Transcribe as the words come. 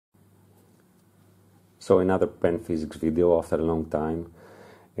So another pen physics video after a long time,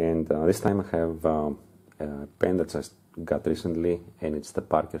 and this time I have a pen that I got recently, and it's the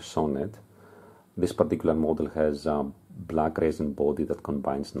Parker Sonnet. This particular model has a black resin body that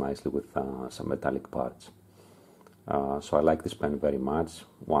combines nicely with some metallic parts. So I like this pen very much.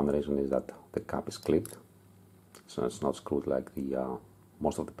 One reason is that the cap is clipped, so it's not screwed like the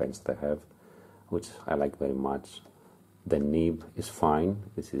most of the pens that I have, which I like very much. The nib is fine.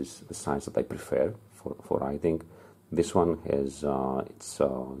 This is the size that I prefer for writing. This one has it's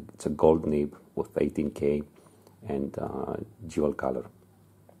a gold nib with 18K and dual color.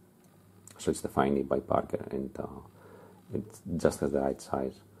 So it's the fine nib by Parker, and it just has the right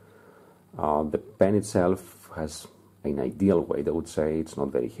size. The pen itself has an ideal weight, I would say. It's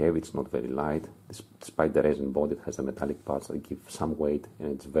not very heavy, it's not very light. Despite the resin body, it has the metallic parts that give some weight,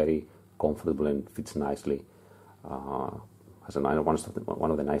 and it's very comfortable and fits nicely. Has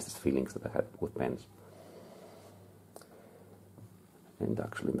one of the nicest feelings that I had with pens. And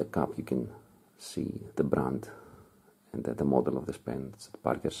actually in the cap you can see the brand and the model of this pen. It's the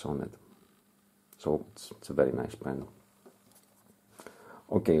Parker Sonnet. So it's a very nice pen.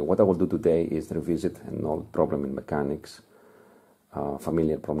 Okay, what I will do today is revisit an old problem in mechanics,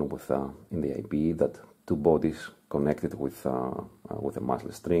 familiar problem with in the IP, that two bodies connected with a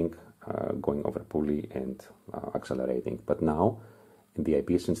massless string going over a pulley and accelerating. But now in the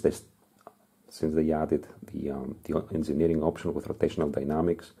IP, since they added the engineering option with rotational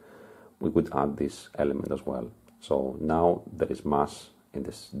dynamics, we could add this element as well. So now there is mass in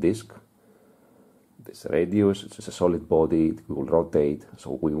this disk. This radius, it's a solid body, it will rotate,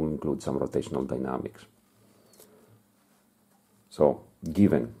 so we will include some rotational dynamics. So,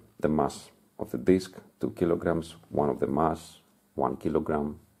 given the mass of the disk, 2 kilograms, one of the mass, 1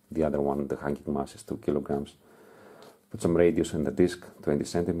 kilogram, the other one, the hanging mass, is 2 kilograms. Put some radius in the disk, 20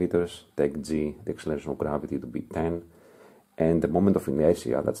 centimeters, take g, the acceleration of gravity, to be 10, and the moment of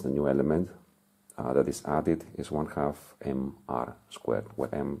inertia, that's the new element that is added, is 1/2 mr squared,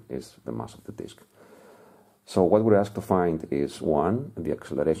 where m is the mass of the disk. So what we're asked to find is, one, the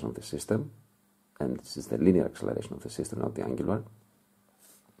acceleration of the system, and this is the linear acceleration of the system, not the angular.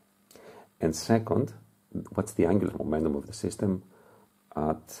 And second, what's the angular momentum of the system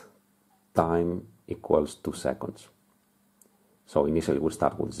at time equals 2 seconds. So initially we'll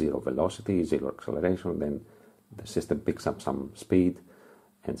start with 0 velocity, 0 acceleration, then the system picks up some speed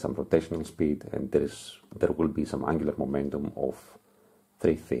and some rotational speed, and there will be some angular momentum of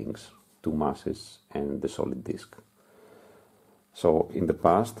 3 things: 2 masses and the solid disk. So in the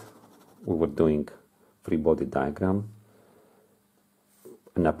past we were doing free body diagram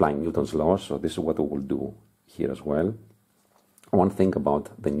and applying Newton's laws, so this is what we will do here as well. One thing about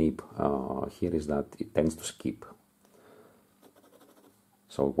the nib here is that it tends to skip.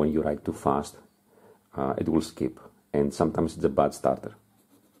 So when you write too fast, it will skip, and sometimes it's a bad starter.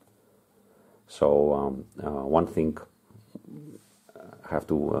 So one thing I have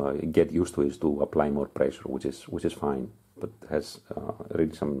to get used to is to apply more pressure, which is fine, but has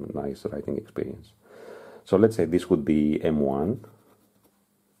really some nice writing experience. So let's say this would be M1,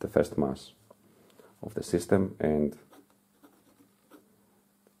 the first mass of the system, and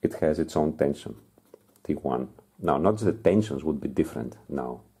it has its own tension, T1. Now, not just the tensions would be different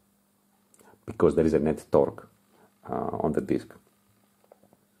now, because there is a net torque on the disk.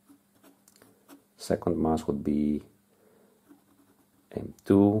 Second mass would be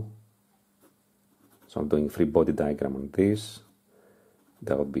M2. So I'm doing free body diagram on this.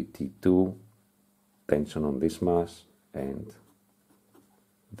 That would be T2, tension on this mass, and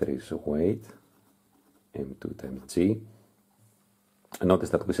there is a weight, M2 times G. And notice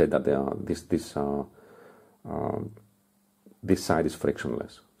that we said that this side is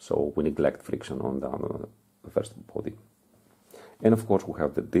frictionless, so we neglect friction on the first body. And of course we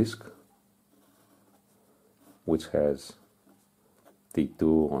have the disk, which has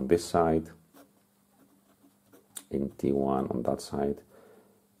T2 on this side and T1 on that side,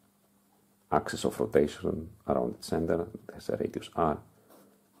 axis of rotation around the center, there's a radius r,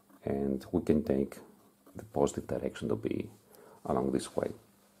 and we can take the positive direction to be along this way.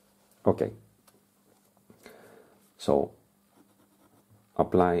 Okay, so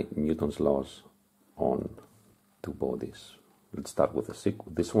apply Newton's laws on two bodies. Let's start with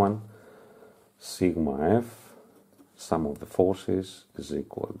this one. Sigma F, sum of the forces, is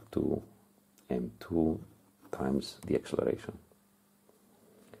equal to M2 times the acceleration.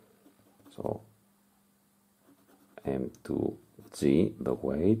 So M2G, the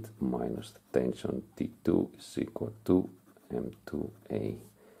weight, minus the tension T2 is equal to M2A.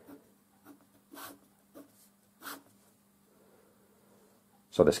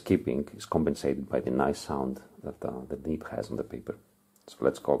 So the skipping is compensated by the nice sound that the nib has on the paper. So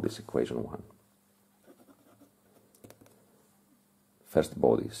let's call this equation 1. First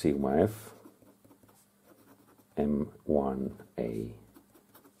body, sigma f, m1a,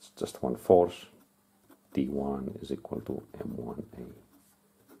 it's just one force, d1 is equal to m1a.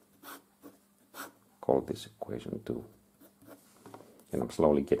 Call this equation 2. And I'm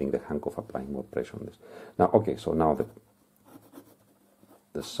slowly getting the hang of applying more pressure on this. Now, okay, so now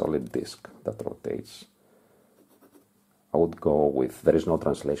the solid disk that rotates, I would go with, there is no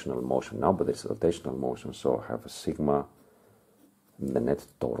translational motion now, but there's rotational motion, so I have a sigma, the net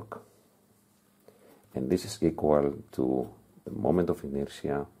torque, and this is equal to the moment of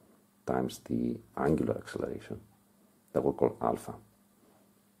inertia times the angular acceleration that we'll call alpha.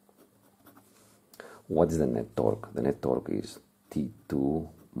 What is the net torque? The net torque is T2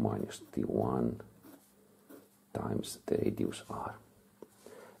 minus T1 times the radius r,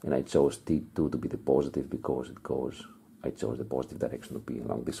 and I chose T2 to be the positive because I chose the positive direction to be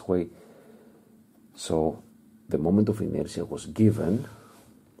along this way. So the moment of inertia was given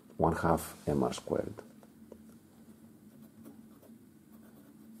 1/2 mr squared.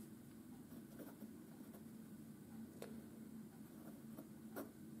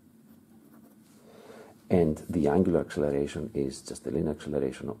 And the angular acceleration is just the linear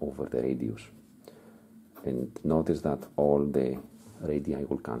acceleration over the radius. And notice that all the radii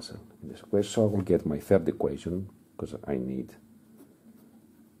will cancel in this equation. So I will get my third equation, because I need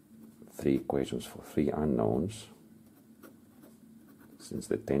 3 equations for 3 unknowns, since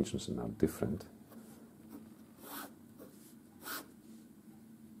the tensions are now different.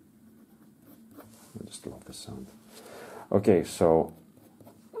 I just love the sound. Okay, so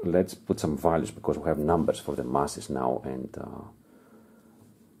let's put some values, because we have numbers for the masses now, and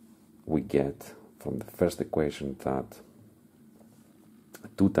we get from the first equation that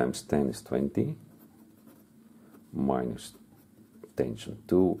 2 times 10 is 20, minus tension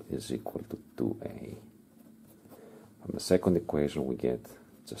 2 is equal to 2a. From the second equation we get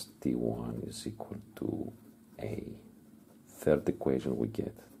just T1 is equal to a. Third equation we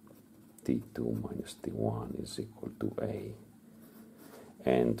get T2 minus T1 is equal to a.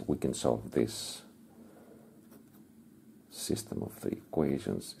 And we can solve this system of 3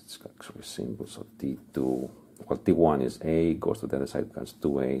 equations. It's actually simple. So T2, well, T1 is a, goes to the other side, becomes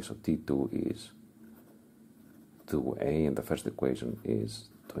 2a, so T2 is 2a, and the first equation is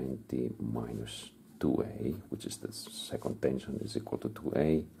 20 minus 2a, which is the second tension, is equal to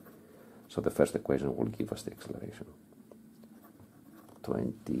 2a. So the first equation will give us the acceleration.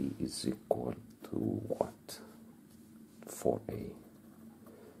 20 is equal to what? 4a.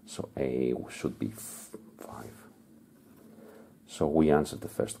 So a should be 5. So we answered the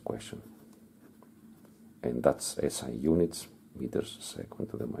first question. And that's SI units, meters second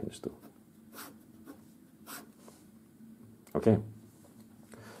to the minus 2. Okay.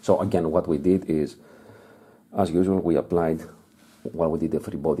 So again, what we did is, as usual, we applied, while we did the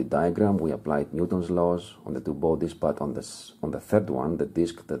free body diagram, we applied Newton's laws on the 2 bodies, but on the third one, the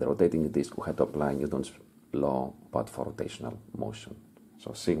disk, the rotating disk, we had to apply Newton's law, but for rotational motion.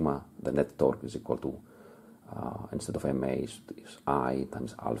 So sigma, the net torque, is equal to, instead of ma, is I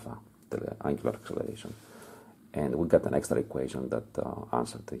times alpha, the angular acceleration. And we got an extra equation that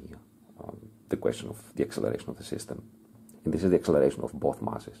answered the question of the acceleration of the system. And this is the acceleration of both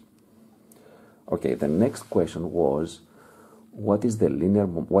masses. Okay, the next question was, what is the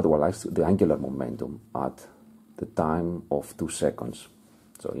the angular momentum at the time of 2 seconds?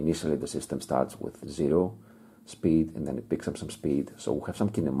 So initially the system starts with 0 speed, and then it picks up some speed. So we have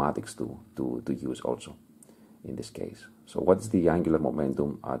some kinematics to use also in this case. So what's the angular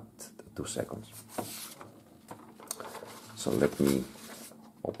momentum at 2 seconds? So let me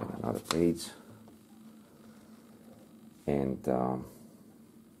open another page. And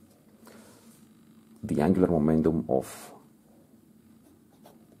the angular momentum of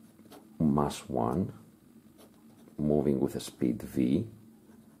mass 1 moving with a speed v,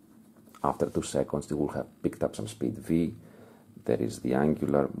 after 2 seconds it will have picked up some speed v. There is the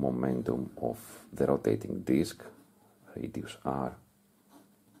angular momentum of the rotating disk, radius r.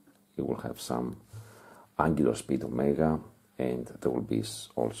 It will have some angular speed omega, and there will be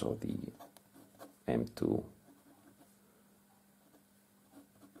also the m2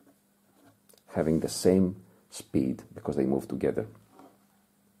 having the same speed because they move together.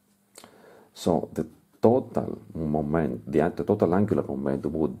 So the total the total angular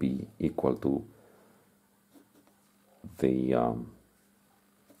momentum would be equal to the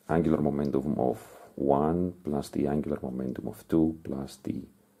angular momentum of 1 plus the angular momentum of 2 plus the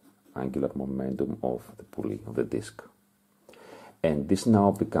angular momentum of the pulley of the disk. And this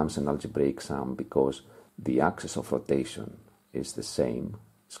now becomes an algebraic sum because the axis of rotation is the same,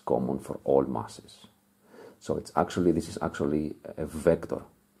 it's common for all masses. So this is actually a vector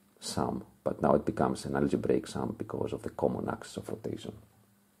sum, but now it becomes an algebraic sum because of the common axis of rotation.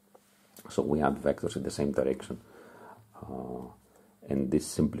 So we add vectors in the same direction, and this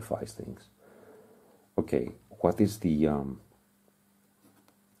simplifies things. Okay, what is the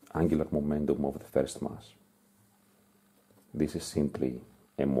angular momentum of the first mass? This is simply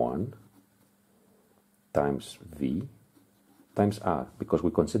m1 times v times r, because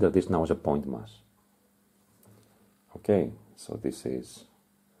we consider this now as a point mass. Okay, so this is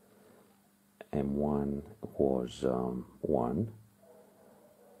m1 was 1,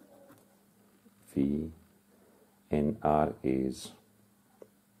 v, and r is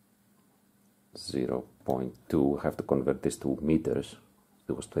 0.2. I have to convert this to meters.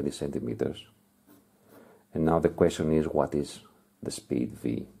 It was 20 centimeters. And now the question is, what is the speed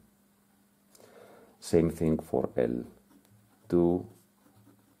v? Same thing for L2,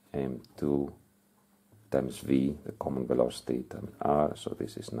 m2 times v, the common velocity, times r, so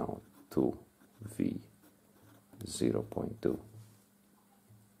this is now 2v, 0.2.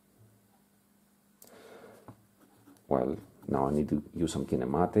 Well, now I need to use some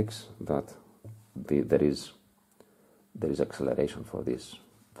kinematics, that there is acceleration for this,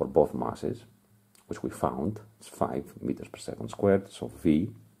 for both masses, which we found. It's 5 meters per second squared, so v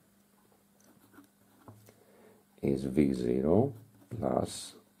is v0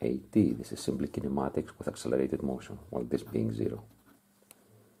 plus at. This is simply kinematics with accelerated motion, while this being 0.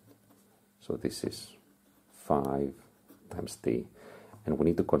 So this is 5 times t, and we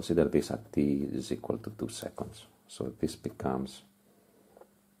need to consider this at t is equal to 2 seconds. So this becomes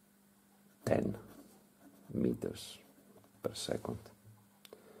 10 meters per second.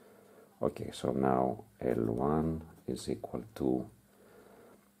 Okay, so now L1 is equal to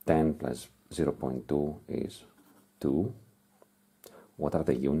 10 plus 0.2 is 2. What are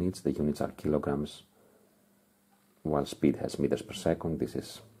the units? The units are kilograms, while speed has meters per second. This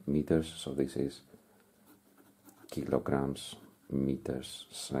is meters, so this is kilograms meters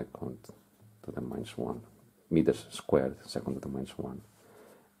second to the minus 1. Meters squared second to the minus 1.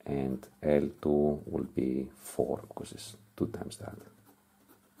 And L2 will be 4, because it's 2 times that.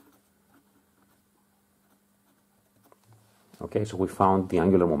 Okay, so we found the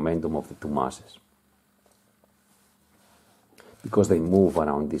angular momentum of the two masses, because they move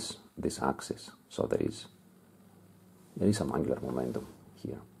around this axis, so there is some angular momentum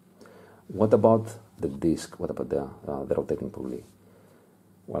here. What about the disk? What about the rotating pulley?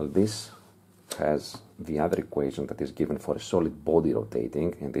 Well, this has the other equation that is given for a solid body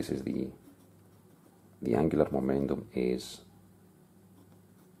rotating, and this is the angular momentum is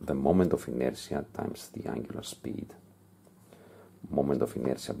the moment of inertia times the angular speed. Moment of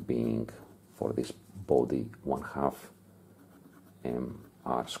inertia being, for this body, 1/2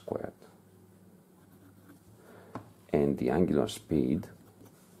 mr squared. And the angular speed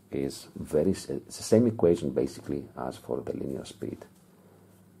is it's the same equation basically as for the linear speed.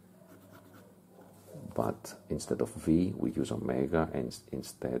 But instead of v, we use omega, and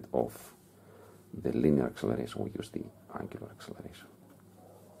instead of the linear acceleration, we use the angular acceleration.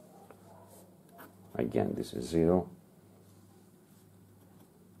 Again, this is 0.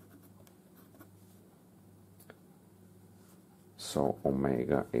 So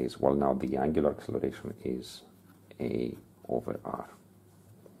omega is, well, now the angular acceleration is a over r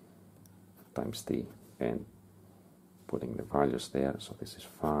times t, and putting the values there, so this is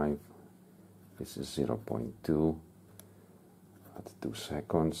 5, this is 0.2 at 2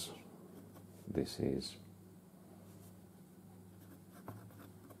 seconds, this is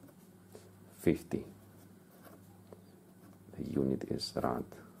 50. The unit is rad,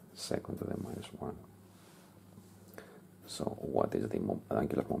 second to the minus 1. So what is the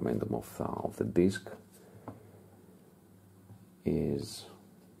angular momentum of the disk? Is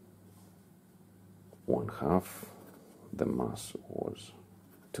 1/2. The mass was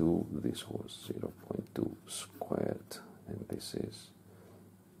 2. This was 0.2 squared, and this is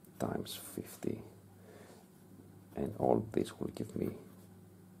times 50. And all this will give me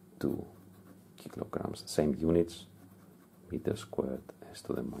 2 kilograms. Same units, meters squared s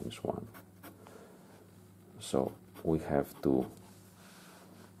to the minus 1. So we have to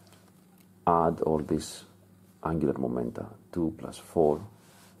add all these angular momenta, 2 plus 4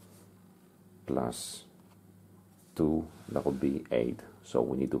 plus 2, that would be 8. So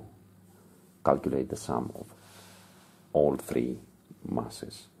we need to calculate the sum of all three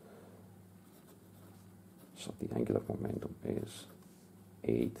masses. So the angular momentum is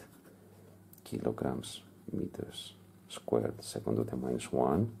 8 kilograms meters squared second to the minus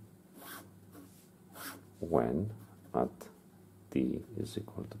 1 when at t is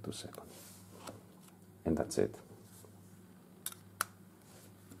equal to 2 seconds. And that's it.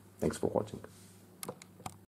 Thanks for watching.